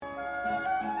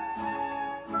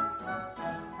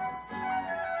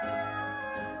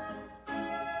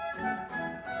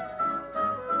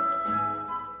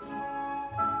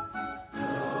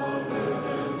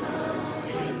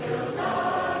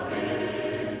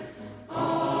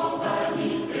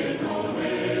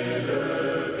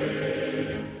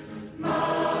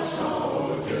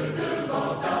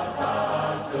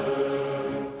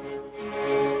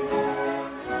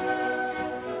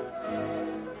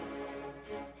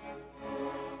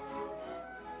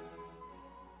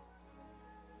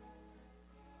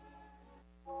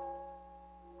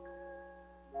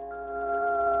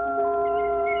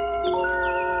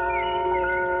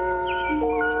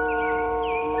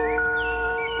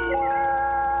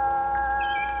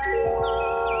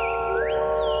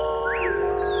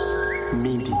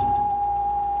Midi.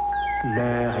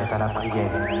 L'heure est à la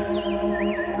prière.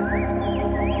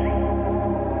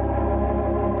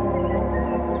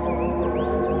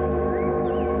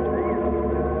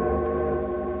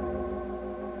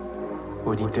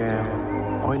 Auditeurs,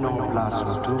 prenons place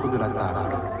autour de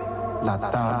la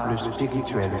table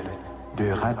spirituelle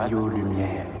de Radio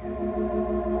Lumière.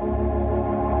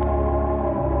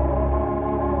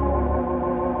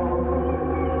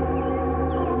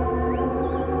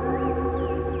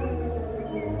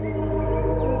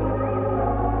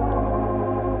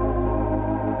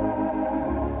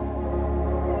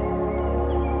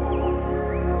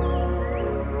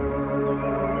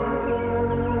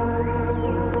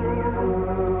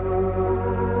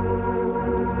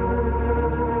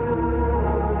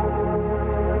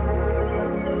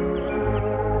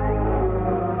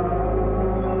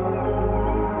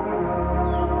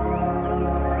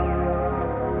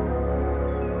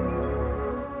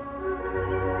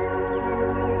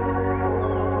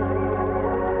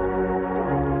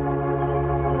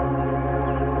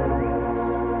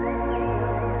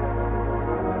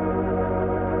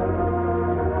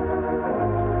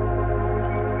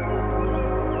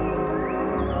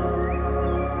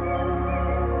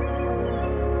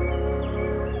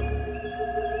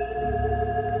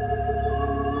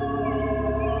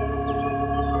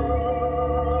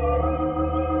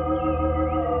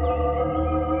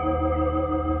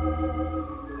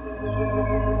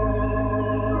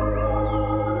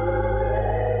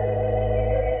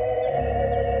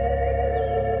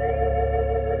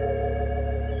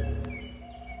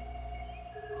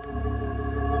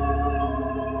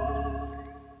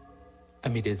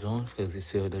 Amis des anges, frères et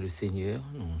sœurs dans le Seigneur,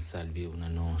 nous saluons au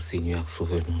nom Seigneur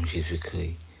Sauveur nous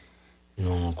Jésus-Christ.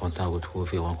 Nous comptons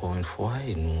retrouver encore une fois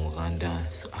et nous rendons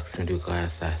action de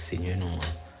grâce à Seigneur nous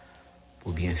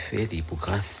pour bienfait et pour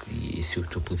grâce et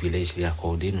surtout privilège lui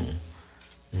accorder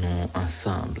nous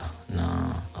ensemble dans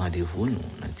rendez-vous nous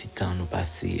dans petit temps nous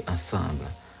passer ensemble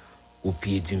au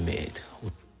pied du maître, au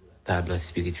table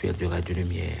spirituelle de Radio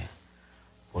Lumière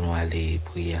pour nous aller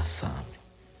prier ensemble.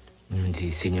 Nous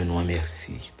disons, Seigneur, nous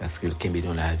merci, parce que le Kembe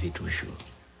dans la vie toujours.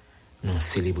 Nous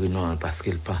célébrons parce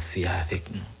qu'il pensait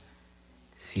avec nous.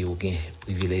 Si vous avez un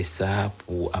privilège ça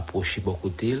pour approcher beaucoup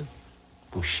d'elle,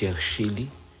 pour chercher lui,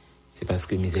 c'est parce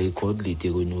que miséricorde était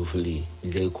renouvelée.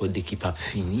 Miséricorde qui pas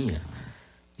fini,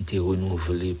 il était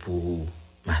renouvelé pour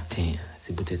matin.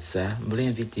 C'est peut-être ça. Je voulais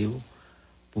inviter vous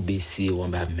pour baisser ou en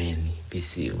bas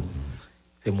baisser ou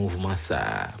faire mouvement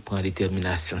ça, prendre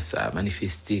détermination ça,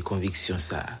 manifester conviction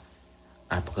ça.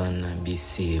 Apprendre à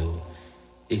baisser.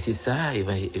 Et c'est ça,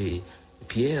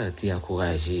 Pierre t'a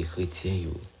encouragé, chrétien.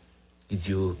 Il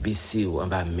dit, baisser en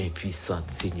bas main puissante,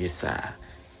 Seigneur ça.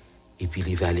 Et puis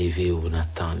il va lever dans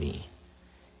le temps.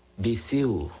 Baisser,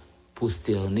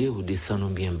 prosterner, descendre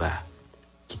bien bas.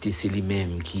 Quitter c'est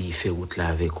lui-même qui fait route là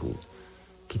avec vous.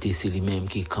 Quitter c'est lui-même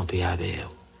qui campe avec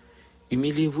vous.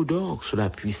 Humiliez-vous donc sous la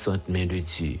puissante main de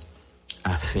Dieu,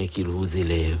 afin qu'il vous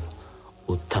élève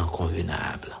au temps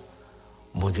convenable.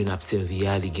 Bon Dieu n'a servi il y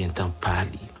a un temps parler.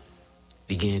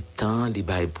 Il y a un temps li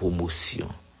bail promotion.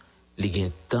 Il y a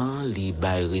un temps li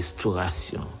bail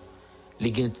restauration.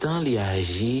 Il y a un temps li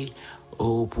agir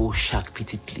pour chaque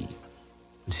petite li.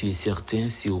 Monsieur est certain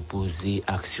si vous posez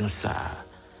action ça,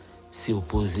 si vous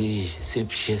posez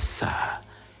simple geste ça.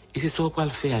 Et c'est ça qu'on va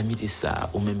le faire à midi ça,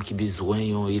 ou même qui besoin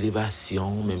d'une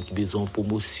élévation, ou même qui besoin de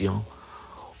promotion,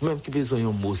 ou même qui besoin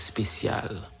d'un mot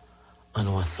spécial. On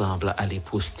nous ensemble aller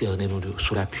prosterner nous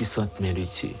sous la puissante main de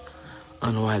Dieu.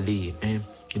 On nous aller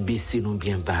baisser nous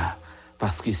bien bas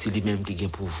parce que c'est lui-même qui a le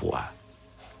pouvoir.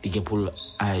 Il a pour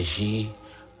agir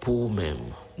pour même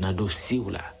dans le dossier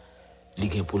là.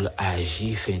 Il a pour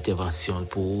agir faire intervention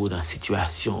pour dans la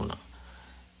situation là.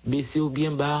 Baisser ou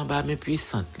bien bas mais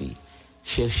puissante li.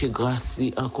 Chercher grâce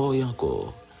encore et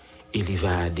encore. Et il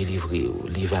va délivrer,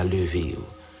 il va lever,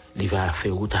 il va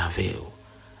faire route avec vous.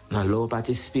 Dans l'heure pas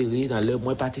t'espérer, dans l'heure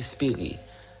moi pas t'espérer,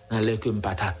 dans l'heure que me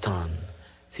pas t'attendre,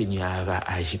 Seigneur va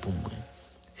agir pour moi.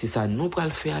 C'est ça nous pour le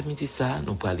faire à midi ça,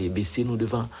 nous pour aller baisser nous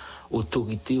devant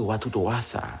autorité roi tout roi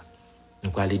ça.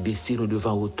 Nous pour aller baisser nous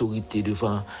devant autorité,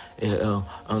 devant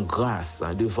en grâce,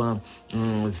 devant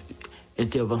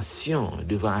intervention,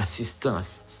 devant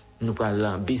assistance. Nous pour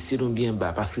aller baisser nous bien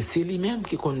bas parce que c'est lui-même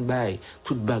qui compte bail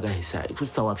toute bagaille ça, tout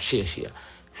ça va chercher.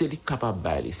 C'est lui capable de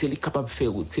bailler, c'est lui capable de faire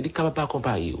route, c'est lui capable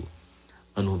d'accompagner.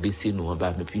 On nous baisser nous en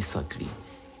bas mais puissante lui.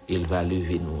 Il va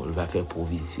lever nous, il va faire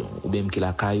provision. Ou même qu'il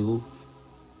a caillou,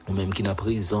 ou même qu'il a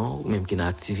prison, ou même qu'il a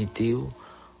activité, ou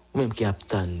même qu'il a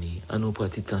tani. On nous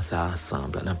pratiquons ça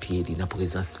ensemble, dans pied, dans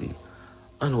présence.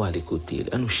 On nous aller côté,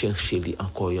 on nous chercher lui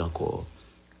encore et encore.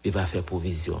 il va faire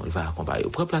provision, il va accompagner.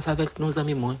 Prends place avec nos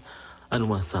amis, moi, en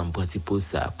nous ensemble, pour pause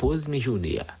ça, pause mes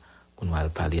journées, pour nous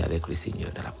parler avec le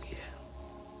Seigneur dans la prière.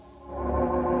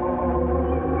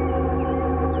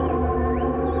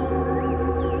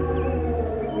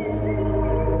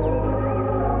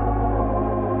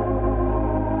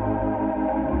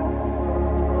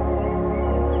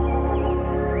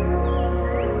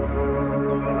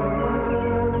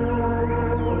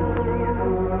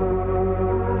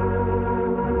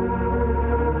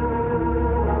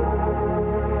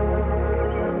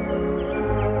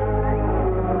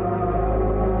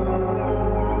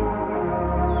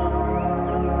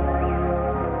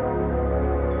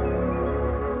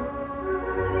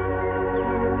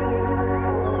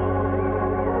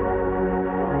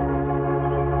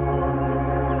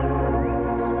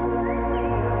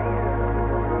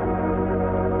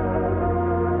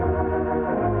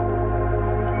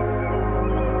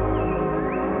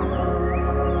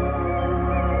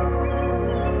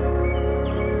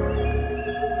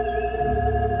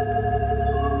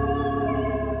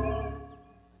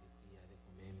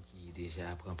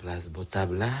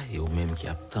 Table là et au même qui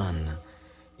attendent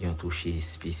et un touché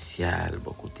spécial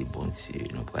bon côté bon Dieu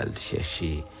nous allons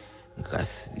chercher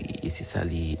grâce et c'est ça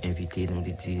lui inviter nous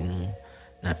dit nous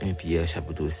dans 1 Pierre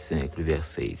chapitre 5 le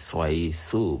verset soyez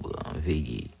sobres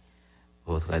veillez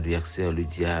votre adversaire le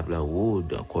diable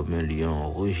rôde comme un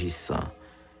lion rugissant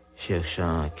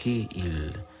cherchant qui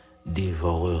il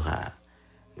dévorera.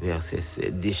 Verset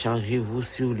 7 déchargez-vous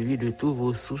sur lui de tous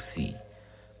vos soucis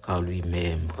car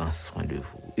lui-même prend soin de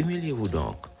vous. Humiliez-vous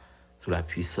donc sous la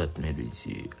puissante main de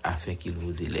Dieu, afin qu'il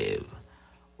vous élève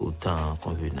au temps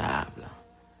convenable.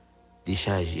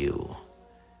 Déchargez-vous.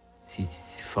 Si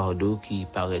fardeau qui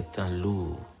paraît tant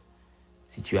lourd,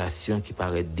 situation qui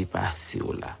paraît dépassée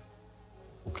là,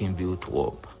 aucun bio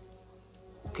trop.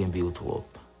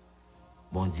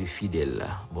 Bon Dieu fidèle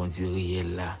là, bon Dieu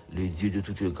réel là, le Dieu de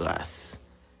toute grâce,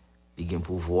 il a un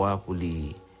pouvoir pour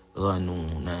les rendre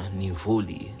nous dans niveau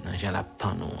li dans Jean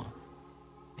l'aptan nous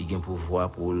il a un pouvoir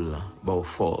pour la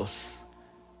force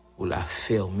pour la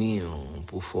fermer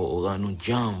pour rendre nous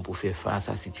jambes pour faire face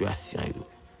à la situation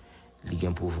il a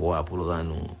un pouvoir pour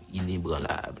rendre nous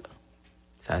inébranlable.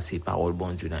 Ça c'est parole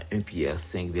bon Dieu dans 1 Pierre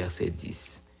 5 verset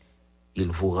 10. Il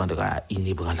vous rendra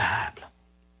inébranlable.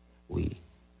 Oui,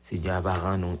 Seigneur va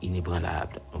rendre nous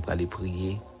inébranlable. On va aller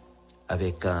prier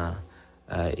avec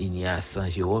Ignace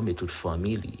Saint-Jérôme et toute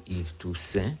famille, Yves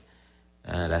Toussaint,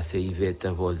 la sœur Yvette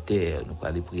Voltaire, nous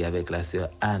allons prier avec la sœur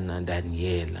Anne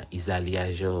Daniel,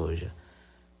 Isalia Georges,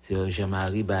 sœur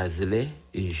Jean-Marie Bazelet,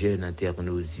 Eugène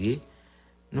Internosier.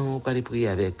 Nous allons prier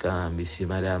avec monsieur,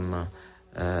 madame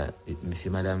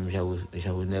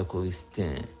Jean-René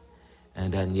Coristin,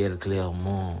 Daniel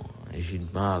Clermont,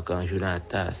 Jules-Marc,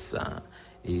 Jonatas,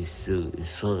 et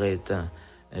Sorette,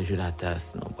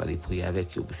 Jonatas, nous allons prier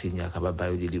avec le Seigneur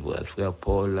capable de délivrer. Frère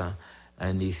Paul,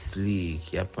 Nestlé,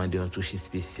 qui a demandé un toucher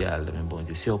spécial, mais bon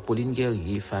Dieu. Sœur Pauline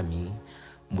Guerrier, famille,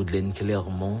 Madeleine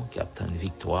Clermont, qui a obtenu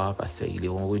victoire, Pasteur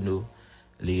Léon Renaud,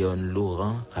 Léon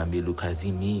Laurent, Camille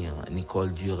Casimir,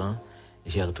 Nicole Durand,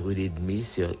 Gertrude Edmé,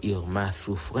 Sœur Irma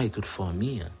Souffrant et toute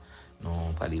famille. Nous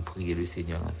allons prier le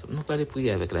Seigneur ensemble. Nous allons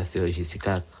prier avec la sœur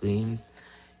Jessica Krim,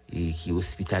 et qui est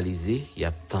hospitalisée, qui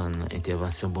a une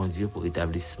intervention bon Dieu pour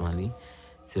établissement.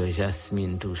 Sœur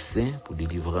Jasmine Toussaint pour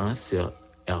délivrance, Sœur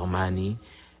Hermanie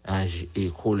et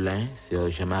Colin, Sœur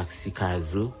Jean-Marc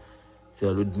Sicazo,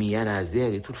 Sœur Ludmilla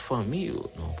Nazaire et toute famille.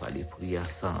 Nous allons aller prier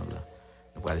ensemble.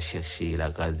 Nous allons chercher la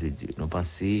grâce de Dieu. Nous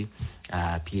pensons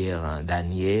à Pierre,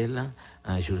 Daniel,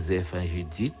 Joseph,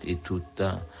 Judith et tout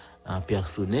un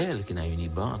personnel qui est dans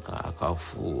Unibank, à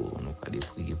Carrefour. Nous allons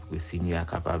prier pour que le Seigneur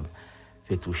soit capable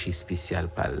de toucher spécial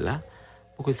par là,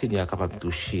 pour que le Seigneur soit capable de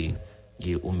toucher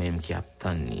ou même qui a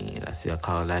tenu la sœur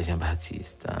Carla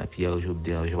Jean-Baptiste, Pierre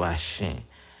Jobdin Joachim.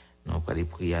 Nous allons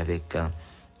prier avec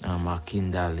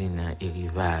Marquine Darlene et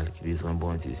Rival qui besoin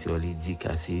bon Dieu, sur Lydie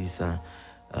Cassius,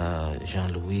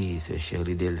 Jean-Louis, sur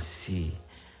Shirley Delcy.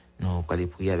 Nous allons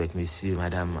prier avec monsieur,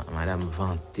 madame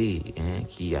Vanté,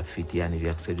 qui a fêté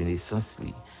l'anniversaire de naissance.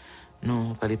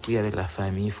 Nous allons prier avec la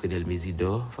famille Frédel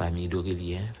Mésidor, famille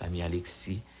d'Aurélien, famille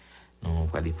Alexis. Nous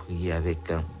allons prier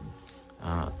avec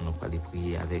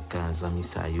Zami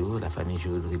Sayo, la famille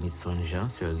José Rémy Sonjean,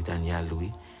 sœur Ritania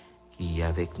Louis, qui est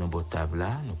avec nos beaux tables.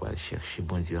 Nous allons chercher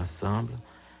bon Dieu ensemble.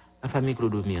 La famille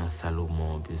Clodomir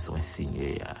Salomon, besoin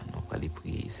Seigneur. Nous allons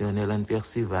prier. Sœur Nélane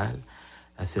Perceval,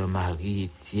 la sœur Marie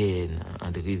Etienne,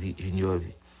 André Junior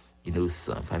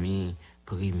Innocent, famille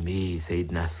Primé,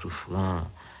 Saïdna Souffrant,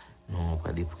 Nous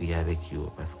allons prier avec eux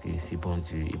parce que c'est bon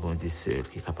Dieu seul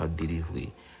qui est capable de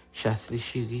délivrer. Chasse les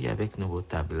chéris avec nos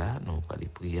tables là, nous allons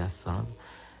prier ensemble.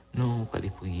 Nous allons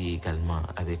prier également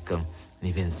avec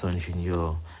Vincent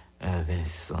Junior,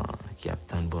 Vincent qui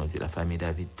attend bon Dieu, la famille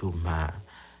David Thomas.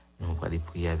 Nous allons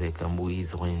prier avec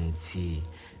Moïse Renti,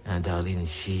 Darlene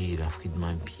Gilles,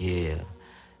 Friedman Pierre.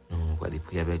 Nous allons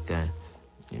prier avec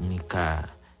Mika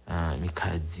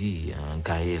Di,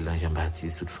 Gaël,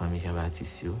 Jean-Baptiste, toute famille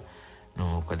Jean-Baptiste. Nous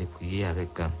allons prier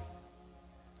avec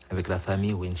la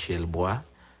famille Winchell Bois,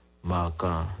 Marc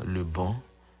Lebon.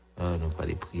 Nous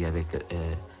allons prier avec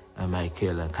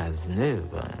Michael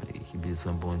Cazeneuve, qui a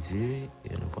besoin de bon Dieu.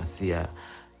 Et nous pensons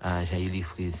à Jean-Élie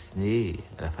Frisney,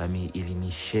 la famille Élie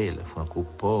Michel, Franco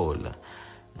Paul.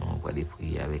 Nous allons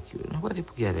prier avec eux. Nous allons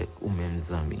prier avec eux-mêmes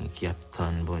amis qui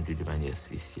attendent bon Dieu de manière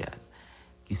spéciale.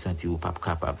 Qui sentit ou pas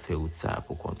capable de faire ça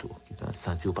pour compte, qui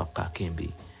sentit ou pas capable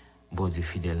bon Dieu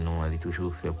fidèle nous allait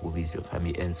toujours faire provision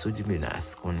famille Enso du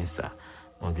menace connaît ça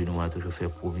bon Dieu nous a toujours fait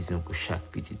provision pour chaque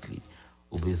petite lit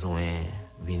au besoin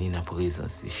venir dans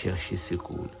présence chercher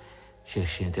secours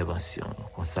chercher intervention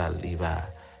comme ça il va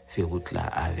faire route là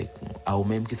avec nous à ou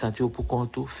même qui sentit pour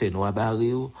compte fait nous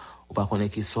abarrer ou pas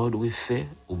connaître qui sort ou fait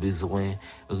ou besoin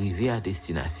arriver à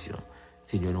destination.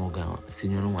 Seigneur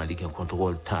nous a dit qu'il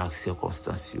contrôle temps et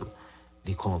circonstances.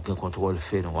 Il contrôle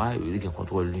fait noir, il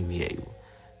contrôle lumière.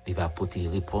 Il va apporter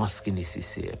réponse qui est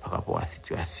nécessaire par rapport à la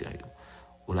situation.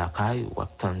 Ou la caille, ou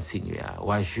attendre Seigneur, ou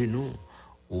à genoux,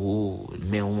 ou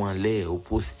main en l'air, ou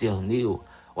prosterné, ou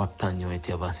attendre une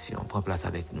intervention. Prends place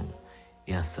avec nous.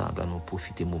 Et ensemble, nous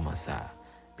profiter du moment ça.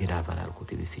 Bien avant à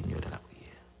côté du Seigneur dans la prière.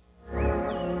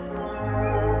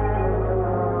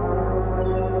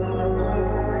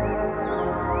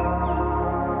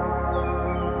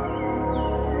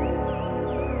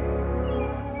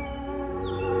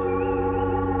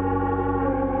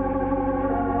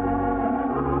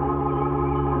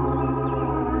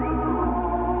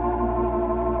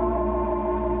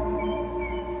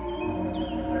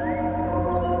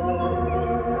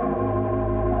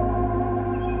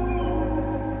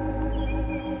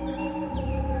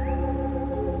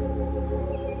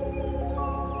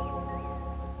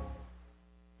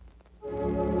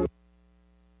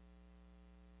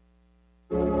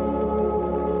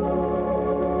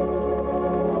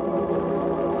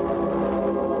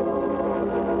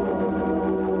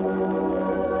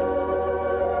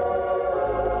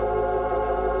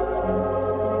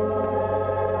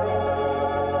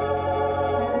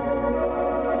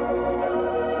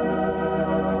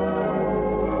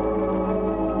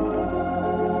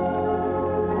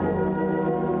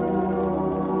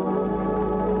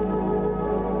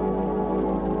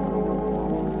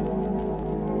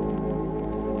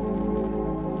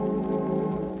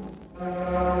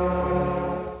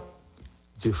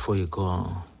 Dieu fort grand,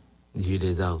 Dieu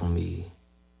des armées,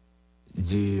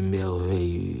 Dieu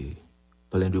merveilleux,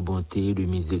 plein de bonté et de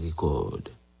miséricorde.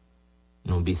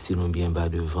 Nous baissons nous bien bas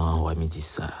devant, à midi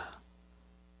ça.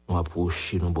 Nous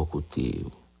approchons nous bon côté.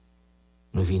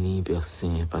 Nous venons, Père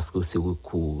Saint, parce que c'est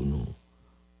recours nous,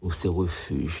 ou c'est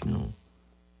refuge nous.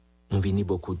 Nous venons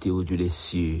bon côté au Dieu des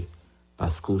cieux,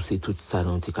 parce que c'est tout ça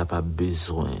dont nous sommes capables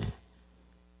besoin.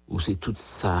 Ou c'est tout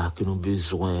ça que nous avons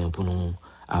besoin pour nous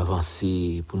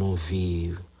avancer, pour nous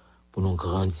vivre, pour nous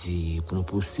grandir, pour nous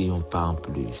pousser un pas en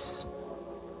plus.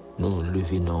 Nous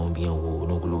levons bien haut,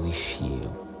 nous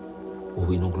glorifions.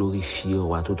 Oui, nous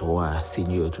glorifions à tout roi,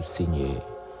 Seigneur, tout Seigneur.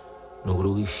 Nous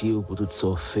glorifions pour tout ce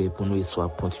qu'on fait pour nous et soit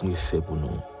continuer à faire pour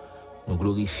nous. Nous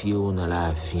glorifions dans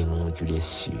la vie, nous, Dieu des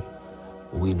cieux.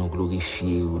 Oui, nous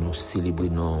glorifions, nous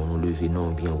célébrons, nous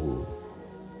levons bien haut.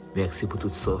 Merci pour tout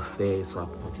ce qu'on fait, soit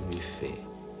continuer à faire.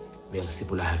 Merci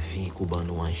pour la vie qu'on a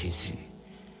nous en Jésus.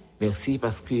 Merci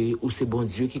parce que c'est bon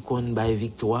Dieu qui compte la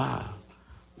victoire.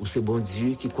 Ou c'est bon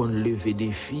Dieu qui compte lever des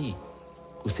défis.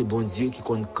 Ou c'est bon Dieu qui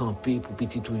compte camper pour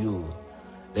petit tuyau.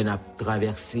 On a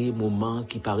traversé moments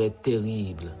qui paraissent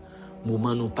terribles,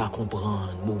 moments nous pas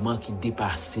comprendre, moments qui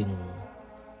dépassent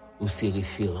nous. Ou c'est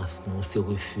référence nous, c'est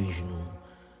refuge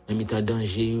nous. Dans les temps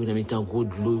danger, dans les temps gros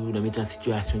de l'eau, dans les temps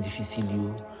situation difficile,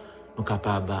 nous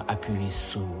capables d'appuyer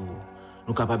sur. Nous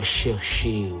sommes capables de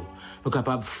chercher, nous sommes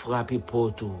capables de frapper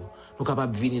porte, nous sommes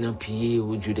capables de venir dans le pied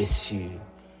au Dieu des cieux.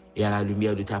 Et à la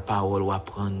lumière de ta parole, ou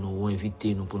apprendre nous, ou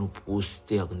inviter nous pour nous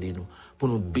prosterner, nous, pour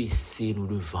nous baisser nous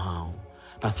devant.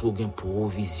 Parce qu'on a une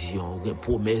provision, une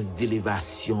promesse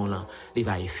d'élévation, là, elle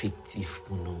va effective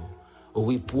pour nous.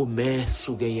 Oui, promesse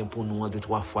ou gagne pour nous, 2,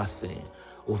 3 fois saint,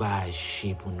 on va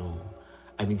agir pour nous.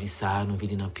 À midi ça, nous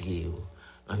venons dans le pied.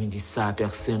 À midi ça,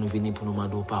 personne nous vient pour nous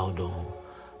demander pardon.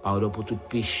 Pardon pour tout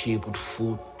péché, pour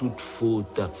toute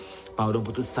faute. Pardon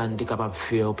pour tout ça nous sommes capables de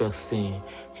faire, Père Saint,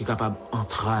 qui est capable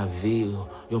d'entraver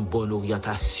une bonne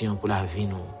orientation pour la vie,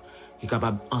 nous. Qui est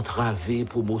capable d'entraver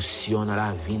promotion dans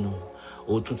la vie, nous.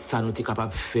 Oh, tout ça nous sommes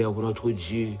capables de faire pour notre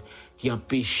Dieu, qui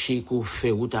empêche qu'on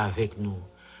fait route avec nous,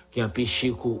 qui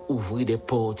empêche qu'on ouvre des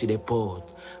portes,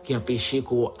 qui empêche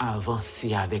qu'on avance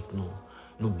avec nous.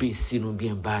 Nous baisser, nous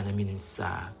bien bas dans minute ça.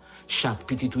 Chaque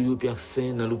petit ou Père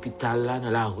Saint dans l'hôpital là, dans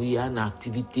la rue, dans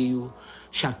l'activité,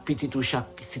 chaque petit ou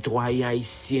chaque citoyen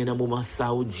haïtien dans moment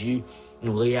ça, oh Dieu,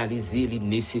 nous réaliser les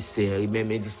nécessaires et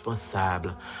même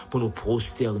indispensables pour nous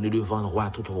prosterner devant le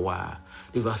roi tout roi,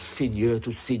 devant Seigneur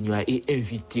tout Seigneur et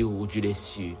inviter au Dieu des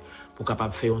cieux pour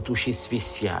capable faire un toucher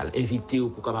spécial, inviter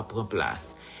pour capable prendre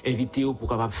place, inviter pour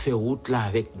capable faire route là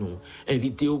avec nous,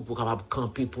 inviter pour capable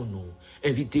camper pour nous,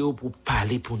 inviter pour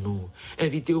parler pour nous,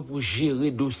 inviter pour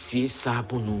gérer dossier ça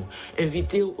pour nous,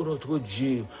 inviter notre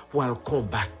Dieu pour aller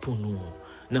combattre pour nous.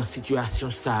 Dans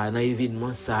situation ça, dans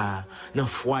événement ça, dans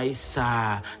foyer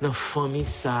ça, dans famille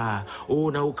ça, oh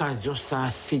dans occasion ça,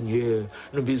 Seigneur,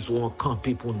 nous besoin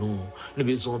camper pour nous, nous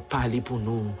besoin parler pour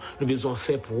nous, nous besoin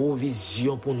faire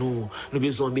provision pour nous, nous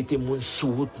besoin mettre monde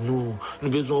sous route nous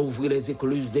besoin ouvrir les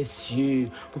écluses des cieux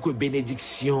pour que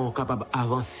bénédiction capable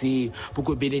avancer, pour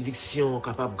que bénédiction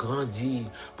capable grandir,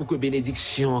 pour que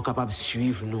bénédiction capable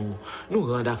suivre nous. Nous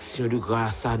rendre action de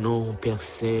grâce à nous, Père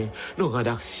Saint, nous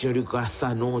rendre action de grâce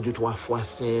à nous. Dieu 3 fois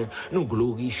saint, nous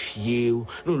glorifier,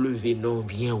 nous lever non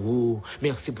bien haut.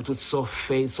 Merci pour tout ça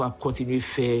fait, soit continuer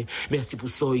faire. Merci pour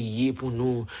ça y pour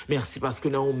nous. Merci parce que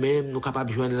dans nous-mêmes nous capables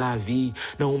de joindre la vie,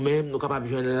 dans nous-mêmes nous capables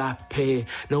de joindre la paix,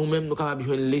 dans nous-mêmes nous capables de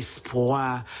joindre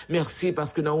l'espoir. Merci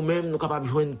parce que dans nous-mêmes nous capables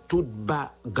de joindre toute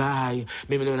bagaille.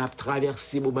 Même nous avons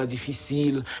traversé des moments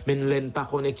difficiles, mais nous n'avons pas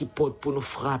connaître qui porte pour nous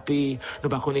frapper, nous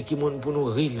pas connaître qui monde pour nous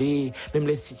rêler. Même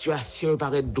les situations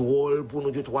paraissent drôles pour nous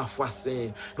Dieu 3 fois saint.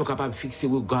 Nous capables de fixer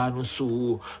le regard nous sur,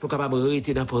 nous capables de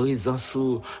rester dans la présence,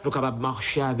 nous capables de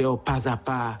marcher avec pas à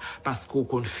pas, parce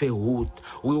qu'on fait route.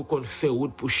 Oui, on fait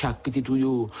route pour chaque petit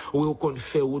tuyau. Oui, on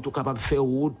fait route, on capable de faire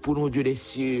route pour nous Dieu des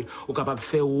cieux. On capable de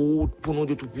faire route pour nous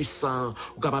Dieu tout puissant.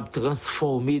 On capable de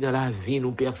transformer dans la vie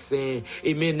nous Père Saint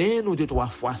et mener nous Dieu 3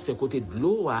 fois c'est côté de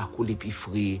l'eau à couler puis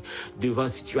frais devant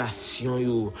situation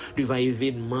yo, devant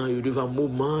événement yo, devant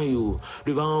moment yo,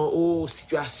 devant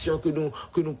situation que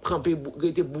nous camper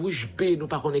rete bouche bée, nous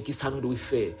pas connaître qui ça nous doit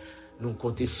faire. Nous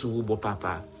compter sur bon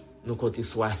papa, nous compter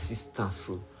sur assistance,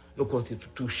 nous compter sur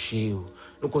toucher,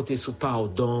 nous compter sur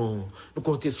pardon, nous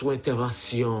compter sur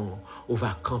intervention. On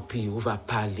va camper, on va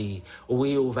parler,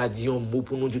 oui, on va dire un mot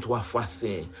pour nous du 3 fois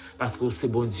saint, parce que c'est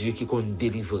bon Dieu qui compte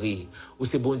délivrer, ou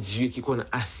c'est bon Dieu qui compte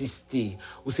assister,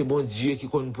 ou c'est bon Dieu qui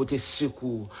compte porter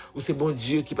secours, ou c'est bon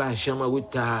Dieu qui pas jamais en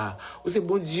retard, ou c'est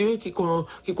bon Dieu qui compte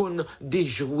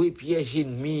déjouer piège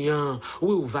ennemi,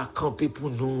 oui, on va camper pour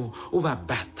nous, on va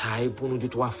batailler pour nous du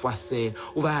 3 fois saint,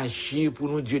 on va agir pour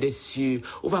nous Dieu des cieux,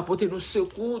 on va porter nos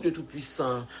secours de tout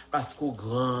puissant, parce qu'au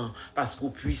grand, parce qu'au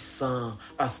puissant,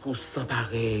 parce qu'au sans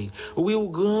pareil. Oui, au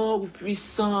grand, au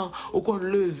puissant, au qu'on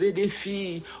lever des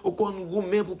filles, au qu'on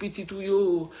gourmet pour petit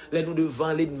tuyau, là nous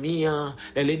devant l'ennemi,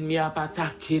 l'ennemi a pas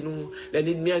attaqué nous,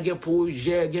 l'ennemi a un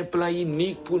projet, un plan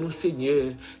unique pour nous,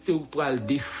 Seigneur. C'est où pour le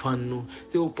défendre nous,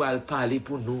 c'est où pour le parler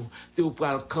pour nous, c'est où pour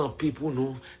le camper pour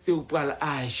nous, c'est où pour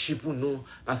agir pour nous,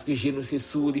 parce que je nous sais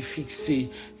sous les fixer,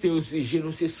 c'est aussi je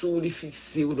nous sais sous les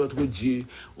fixer notre Dieu,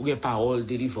 ou une parole de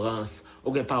délivrance,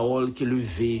 ou une parole qui est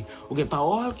levée, ou une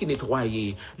parole qui est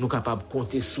nettoyée, nous capables de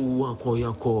compter sur encore et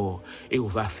encore, et on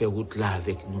va faire route là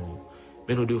avec nous.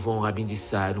 Mais nous devons ramener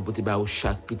ça, nous pouvons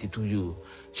chaque petit tuyau,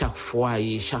 chaque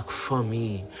foyer, chaque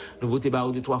famille, nous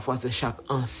pouvons de 3 fois c'est chaque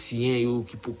ancien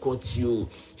qui peut continuer,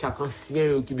 chaque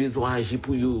ancien qui besoin agir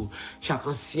pour eux, chaque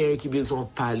ancien qui besoin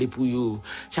parler pour eux,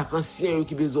 chaque ancien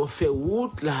qui besoin faire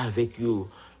route là avec eux.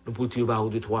 Nous pouvons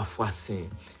de 3 fois saint,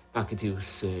 pas quitter nous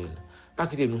seuls, pas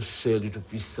quitter nous seuls du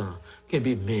Tout-Puissant, qu'un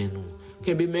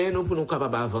nous pour nous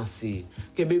capables d'avancer,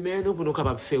 qu'un nous pour nous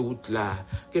capables de faire route là,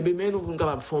 qu'un nous pour nous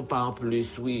capables de faire pas en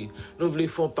plus, oui, nous voulons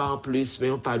faire pas en plus, mais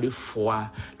on parle de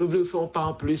foi, nous voulons faire pas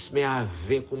en plus, mais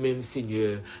avec nous-mêmes,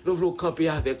 Seigneur, nous voulons camper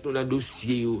avec nous dans le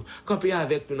dossier, camper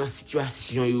avec nous dans la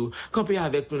situation, camper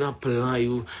avec nous dans le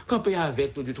plan, camper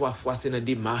avec nous de 3 fois, c'est dans la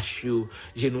démarche,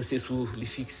 je nous sais sur les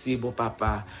fixer, bon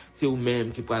papa, c'est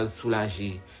vous-même qui pourra le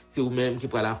soulager, c'est vous-même qui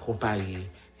pourra l'accompagner,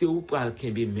 c'est vous pour le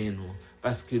kembe nous,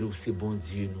 parce que nous, c'est bon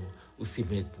Dieu, nous, ou c'est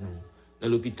maître nous. Dans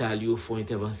l'hôpital, ils font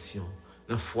intervention.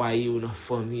 dans foyer ou dans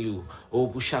famille ou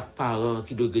pour chaque parent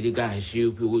qui doit dégager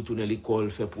pour retourner à l'école,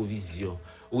 faire provision.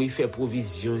 Oui, faire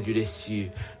provision, Dieu des cieux,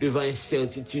 devant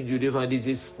incertitude, devant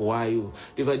désespoir,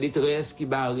 devant détresse qui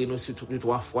barre nous sur toutes les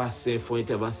 3 fois saint, font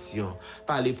intervention.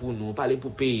 Parlez pour nous, parlez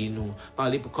pour pays nous,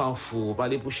 parlez pour Carrefour,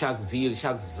 parlez pour chaque ville,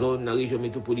 chaque zone dans la région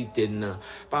métropolitaine.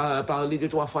 Parlez de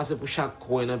 3 fois saint pour chaque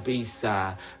coin dans le pays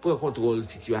ça, pour contrôler la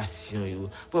situation,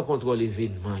 pour contrôler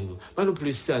l'événement. Pas nous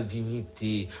plus sa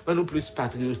dignité, pas nous plus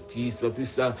patriotisme,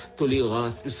 plus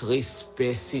tolérance, plus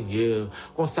respect, Seigneur.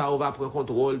 Comme ça, on va prendre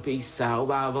contrôle du pays ça, on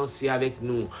va avancer avec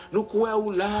nous. Nous croyons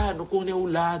où là, nous connaissons où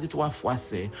là de 3 fois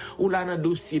saint, où là dans le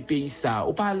dossier pays ça,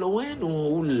 ou pas loin nous,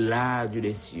 où là Dieu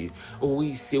des cieux.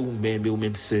 Oui, c'est vous-même et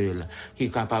vous-même seul qui est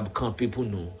capable de camper pour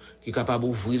nous, qui est capable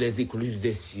d'ouvrir les écluses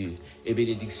des cieux et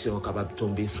bénédiction capable de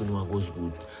tomber sur nous en grosse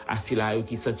goutte. Assis là,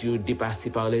 qui sentent dépassés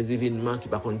par les événements, qui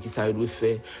par contre qui ça doit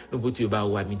faire, nous pouvons ba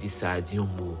ou à midi ça, dis un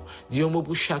mot. Dis un mot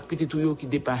pour chaque petit tuyau qui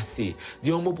dépassé.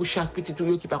 Dis un mot pour chaque petit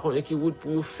tuyau qui par contre qui route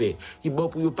pour faire, qui bon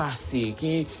pour passer,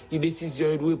 qui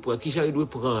décision doit prendre, qui j'arrive doit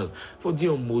prendre. Faut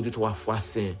dire un mot de 3 fois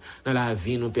saint dans la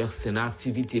vie nous personne, dans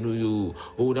activité nous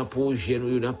ou dans projet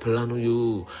nous, dans plan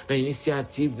nous, dans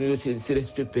initiative nous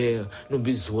céleste Père, nous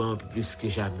besoin plus que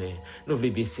jamais. Nous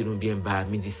voulons baisser nous bien bas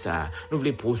midi ça. Nous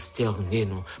voulons prosterner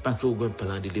nous parce qu'on a un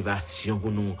plan d'élévation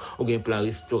pour nous, on a un plan de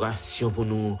restauration pour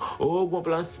nous, on a un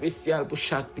plan spécial pour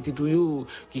chaque petit tuyau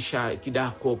qui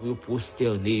d'accord pour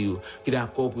prosterner, qui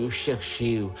d'accord pour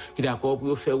chercher, qui d'accord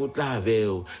pour faire route la veille,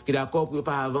 qui d'accord pour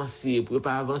pas avancer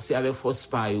avec force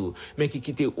pas mais qui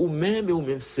quitte ou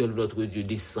même seul notre Dieu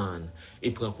descend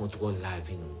et prend contrôle de la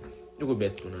vie nous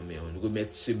remettons dans la main, nous remettons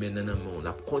semaine dans la main,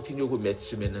 nous continuons à remettre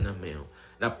semaine dans la main.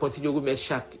 Nous continuons à remettre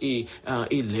chaque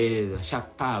élève,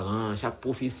 chaque parent, chaque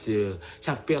professeur,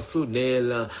 chaque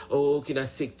personnel qui est dans le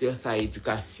secteur de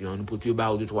l'éducation. Nous pouvons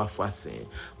faire 2 3 fois saint.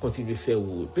 Continuez à faire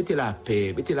route. Mettez la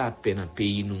paix dans le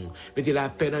pays nous. Mettez la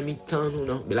paix dans le mi-temps nous,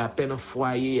 la paix dans le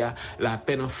foyer, la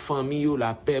paix dans la famille,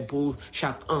 la paix pour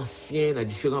chaque ancien dans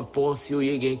différents postes qui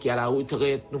est à la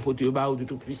retraite. Nous pouvons faire de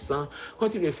tout puissant.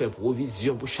 Continuez à faire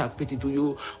provision pour chaque petit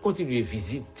tuyau. Continuez à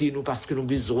visiter nous parce que nous avons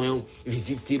besoin de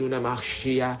visiter nous dans le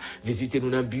marché. Visiter nous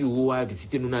dans le bureau,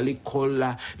 visiter nous dans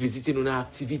l'école, visiter nous dans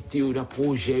l'activité, dans le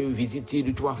projet, visiter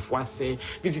de 3 fois saint,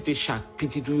 visiter chaque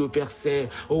petit tuyau personne,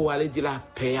 aller dire la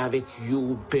paix avec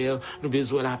vous, Père. Nous avons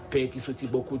besoin de la paix qui sortit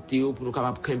beaucoup de côté pour nous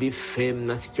capables de camper ferme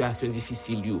dans une situation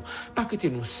difficile. Pas quitter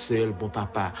nous seuls, bon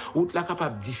papa. Route la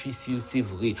capable difficile, c'est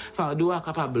vrai. Fardeau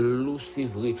capable lourd, c'est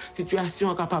vrai.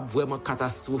 Situation capable vraiment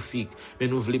catastrophique. Mais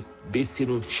nous voulons baisser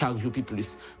nous chaque jour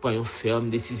plus pour une ferme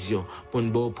décision, pour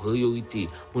une bonne priorité,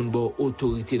 pour une bonne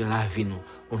autorité dans la vie nous.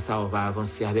 Comme ça, on va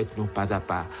avancer avec nous pas à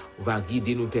pas. On va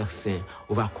guider nos Pères Saints,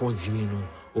 on va conduire nous,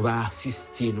 on va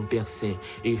assister nos Pères Saints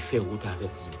et faire route avec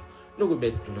nous. Nous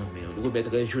remettons tout dans la main, nous remettons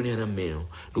la journée dans la main,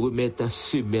 nous remettons la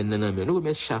semaine dans la main, nous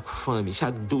remettons chaque famille,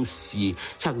 chaque dossier,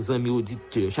 chaque ami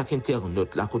auditeur, chaque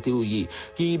internaute, la côté où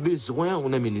qui a besoin,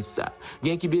 on a minute ça.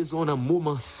 Quelqu'un qui a besoin d'un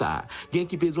moment ça. Quelqu'un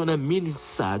qui a besoin d'un minute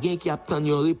ça. Quelqu'un qui attend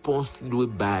une réponse qu'il doit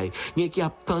bailler. Quelqu'un qui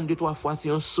attend 2 3 fois, c'est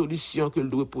une solution qu'il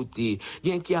doit porter.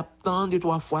 Quelqu'un qui attend 2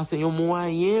 3 fois, c'est un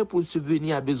moyen pour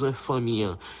subvenir à besoin famille.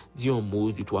 Dis un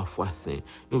mot 2 3 fois saint.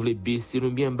 Nous voulons baisser, nous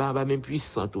bien bas, même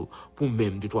puissant pour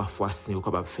même 2 3 fois saint, nous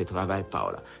capable faire travail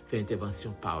par là, faire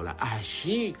intervention par là,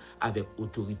 agir avec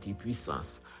autorité,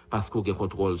 puissance, parce qu'on a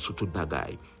contrôle sur toute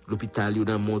bagaille. L'hôpital, il y a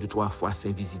dans le monde 3 fois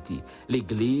saint visité.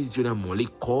 L'église, il y a dans le monde.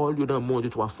 L'école, il y a dans le monde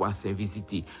 3 fois saint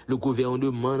visité. Le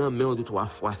gouvernement, dans le monde 3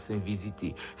 fois saint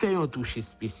visité. Faire un toucher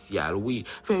spécial, oui.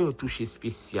 Faire un toucher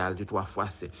spécial de 3 fois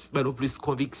saint. Ben, nous plus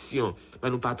conviction,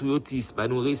 ben, nous patriotisme, ben,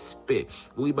 nous respect,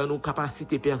 oui, ben, nous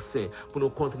capacité personne pour nous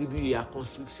contribuer à la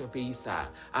construction pays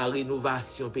ça, à la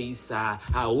rénovation pays ça,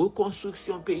 à la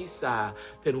reconstruction pays ça.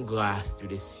 Fais-nous grâce, Dieu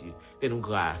des cieux. Fais-nous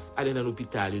grâce. Allez dans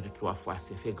l'hôpital de 3 fois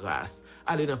saint. Fais grâce.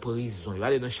 Allez dans prison,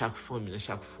 aller dans chaque famille, dans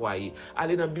chaque foyer,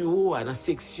 aller dans le bureau, dans la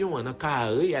section, dans le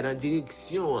carré, dans la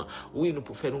direction. Oui, nous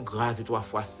pouvons faire une grâce de 3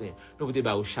 fois saint. Nous pouvons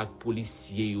débarrasser chaque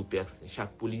policier ou personne,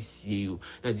 chaque policier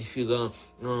dans différents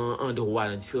endroits,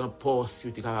 dans différents postes,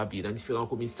 dans différents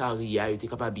commissariats,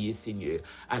 capable, Seigneur,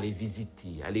 aller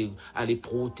visiter, aller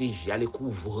protéger, aller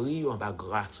couvrir en bas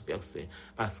grâce aux personnes,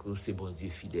 parce que c'est bon Dieu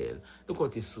fidèle. Nous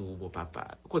comptons sur mon papa,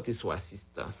 nous comptons sur sur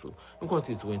assistance, nous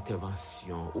comptons sur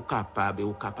intervention, ou capable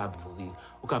d'ouvrir,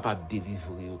 ou capable de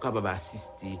délivrer, ou capable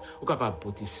d'assister, ou capable de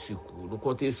porter secours. Nous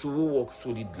comptons sur vous,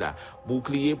 solide là,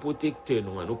 bouclier protecteur,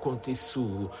 nous comptons sur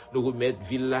vous, nous remettre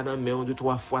ville là dans la main de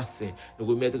 3 fois saint, nous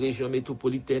remettre région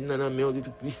métropolitaine dans la main de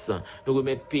tout puissant, nous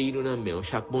remettre pays dans la main,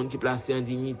 chaque monde qui est placé en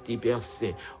dignité, Père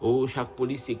Saint, chaque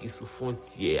policier qui est sous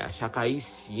frontière, chaque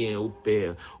haïtien au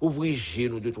Père, ouvrez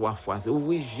genoux de 3 fois saint,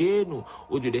 ouvrez genoux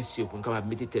au Dieu des cieux pour nous capables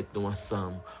mettre tête nous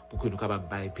ensemble, pour que nous capables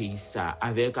bailler pays ça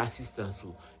avec assistance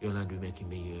et on a demain qui est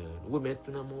meilleur. Nous remettre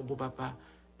tout dans mon bon papa,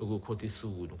 nous compter sur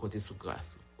vous, nous compter sur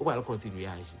grâce. On va continuer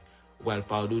à agir. On va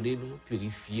pardonner nous,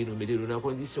 purifier nous, mettre nous dans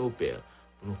condition au Père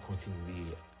pour nous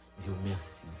continuer à dire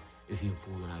merci et vivre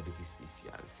pour nous la bêtise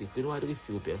spéciale. C'est que nous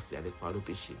adresser au Père avec pardon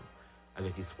péché nous,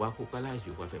 avec espoir qu'on va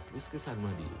l'agir, on va faire plus que ça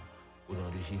demander au nom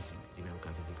de Jésus, lui même qui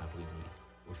a vécu après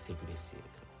nous au siècle des siècles.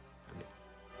 Amen.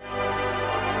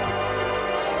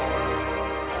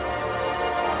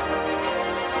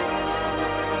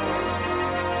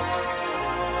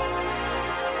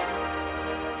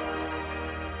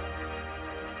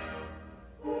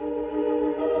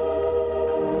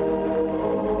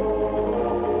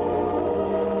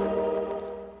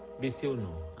 Baissez-nous,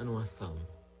 à nous ensemble,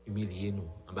 humiliez-nous,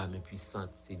 en bas, mais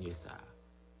puissante, Seigneur, ça.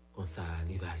 Comme ça,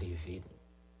 il va lever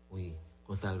nous. Oui,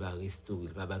 comme ça, il va restaurer,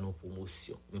 il va avoir nos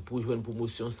promotions. Mais pour jouer une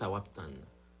promotion, ça va attendre.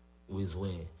 Besoin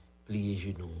plier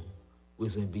genoux,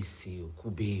 besoin baisser,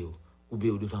 couper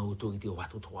devant l'autorité, roi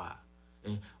tout droit.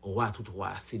 Roi tout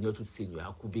droit, Seigneur tout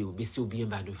Seigneur, couper, baisser bien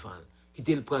bas devant.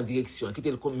 Quittez le prendre direction,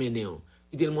 quittez le mener,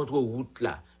 quittez le montrer route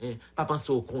là. Pas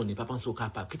penser au qu'on est, pas penser au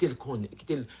capable, quittez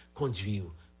le conduire.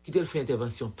 Quittez le faire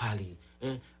intervention, parler.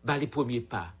 Bah les premiers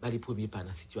pas dans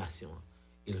la situation.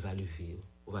 Il va lever,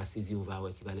 on va saisir, on va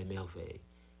voir qu'il va les merveilles.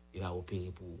 Il va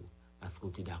opérer pour vous. Parce que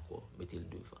vous êtes d'accord, mettez-le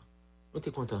devant. Nous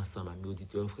sommes contents ensemble, amis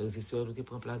auditeurs, frères et sœurs, nous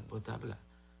prenons place pour table là.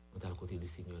 Nous sommes à côté du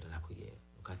Seigneur dans la prière.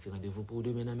 Nous cassons rendez-vous pour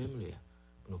demain dans la même heure.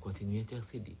 Pour nous continuer à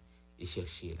intercéder et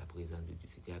chercher la présence de Dieu.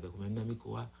 C'était avec vous-même dans le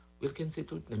micro. Welcome c'est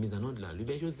tout, la mise en onde là.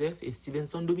 Lubin Joseph et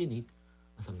Stevenson Dominique.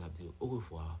 Ensemble, nous disons au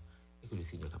revoir et que le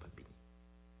Seigneur est capable de bénir.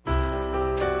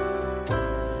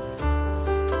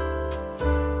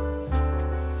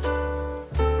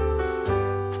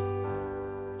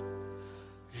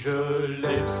 Je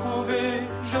l'ai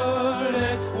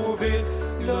trouvé,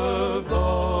 le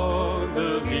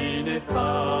bonheur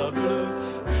ineffable.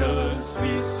 Je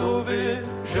suis sauvé,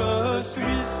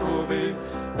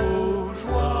 aux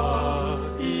joies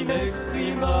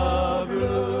inexprimables.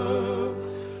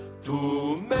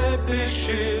 Tous mes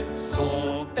péchés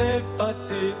sont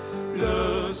effacés,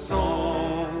 le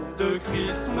sang de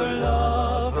Christ me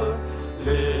lave.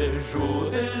 Les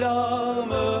jours des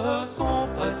larmes sont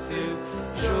passés,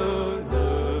 je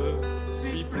ne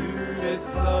suis plus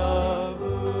esclave.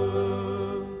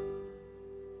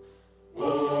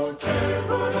 Oh quel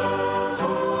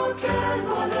bonheur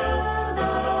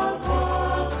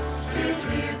d'avoir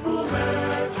Jésus pour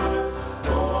maître,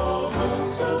 oh mon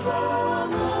sauveur,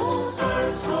 mon seul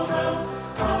sauveur,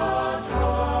 à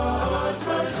toi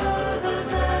seul je veux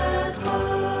être.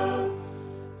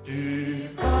 Tu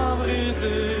vas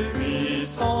briser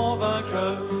 800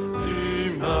 vainqueurs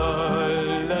du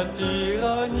mal, la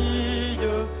tyrannie,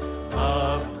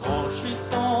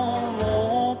 affranchissant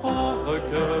mon pauvre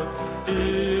cœur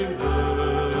et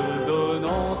me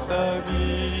donnant ta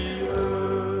vie.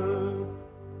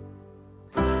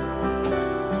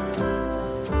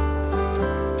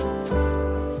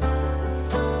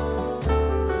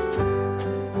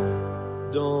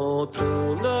 Dans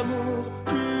ton amour,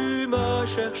 tu m'as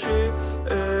cherché,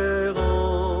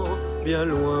 errant bien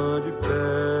loin du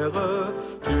Père.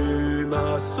 Tu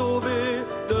m'as sauvé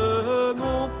de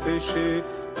mon péché,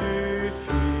 tu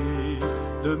fis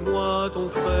de moi ton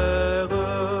frère.